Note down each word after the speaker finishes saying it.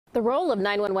The role of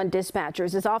 911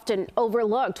 dispatchers is often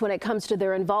overlooked when it comes to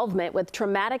their involvement with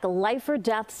traumatic life or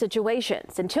death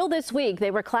situations. Until this week,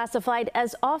 they were classified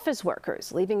as office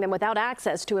workers, leaving them without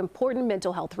access to important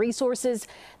mental health resources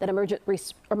that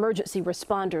emergency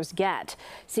responders get.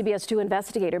 CBS 2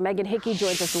 investigator Megan Hickey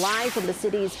joins us live from the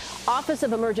city's Office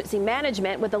of Emergency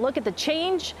Management with a look at the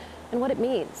change and what it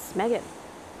means. Megan.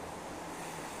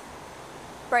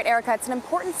 Right, Erica, it's an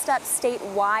important step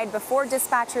statewide. Before,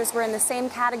 dispatchers were in the same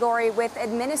category with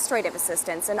administrative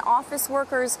assistants and office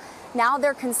workers. Now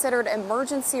they're considered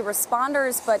emergency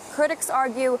responders, but critics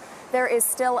argue there is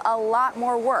still a lot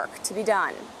more work to be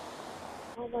done.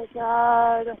 Oh my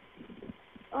God.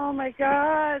 Oh my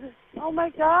God. Oh my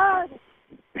God.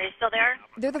 Are you still there?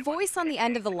 They're the voice on the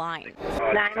end of the line.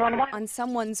 911. On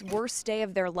someone's worst day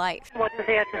of their life. What is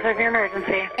the address of your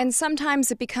emergency? And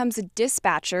sometimes it becomes a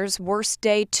dispatcher's worst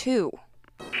day, too.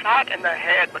 Shot in the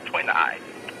head between the eyes.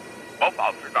 Both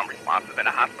officers unresponsive in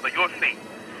the hospital. You'll see.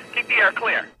 Keep the air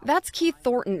clear. That's Keith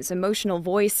Thornton's emotional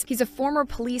voice. He's a former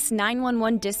police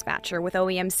 911 dispatcher with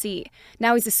OEMC.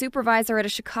 Now he's a supervisor at a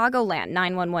Chicagoland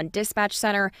 911 dispatch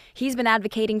center. He's been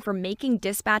advocating for making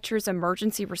dispatchers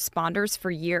emergency responders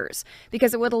for years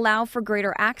because it would allow for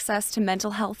greater access to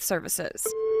mental health services.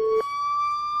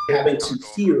 Having to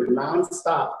hear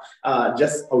nonstop,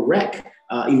 just a wreck,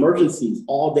 emergencies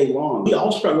all day long. We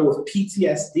all struggle with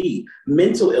PTSD,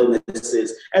 mental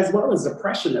illnesses, as well as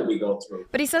depression that we go through.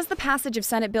 But he says the passage of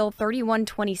Senate Bill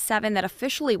 3127 that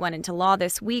officially went into law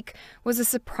this week was a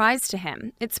surprise to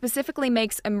him. It specifically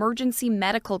makes emergency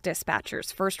medical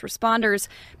dispatchers first responders,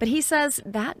 but he says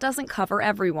that doesn't cover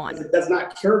everyone. It does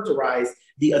not characterize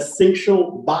the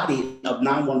essential body of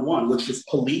 911, which is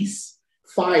police,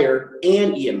 fire,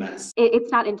 and EMS.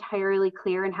 It's not entirely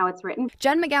clear in how it's written.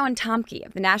 Jen McGowan-Tomke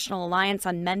of the National Alliance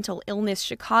on Mental Illness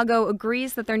Chicago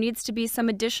agrees that there needs to be some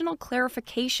additional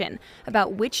clarification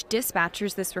about which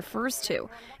dispatchers this refers to,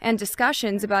 and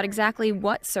discussions about exactly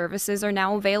what services are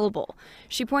now available.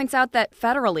 She points out that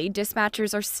federally,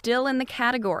 dispatchers are still in the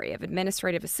category of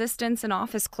administrative assistants and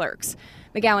office clerks.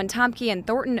 McGowan-Tomke and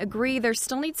Thornton agree there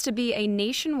still needs to be a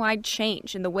nationwide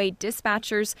change in the way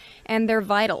dispatchers and their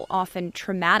vital, often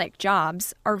traumatic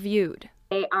jobs are viewed.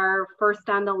 They are first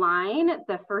on the line,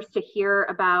 the first to hear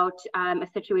about a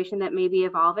situation that may be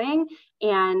evolving,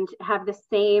 and have the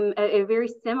same, very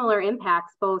similar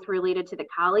impacts, both related to the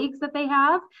colleagues that they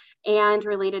have and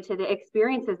related to the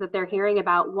experiences that they're hearing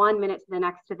about 1 minute to the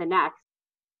next to the next.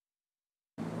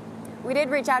 We did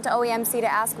reach out to OEMC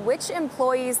to ask which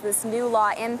employees this new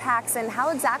law impacts and how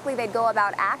exactly they'd go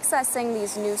about accessing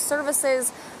these new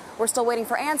services. We're still waiting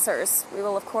for answers. We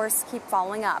will, of course, keep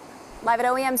following up. Live at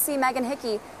OEMC, Megan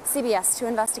Hickey, CBS 2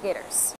 Investigators.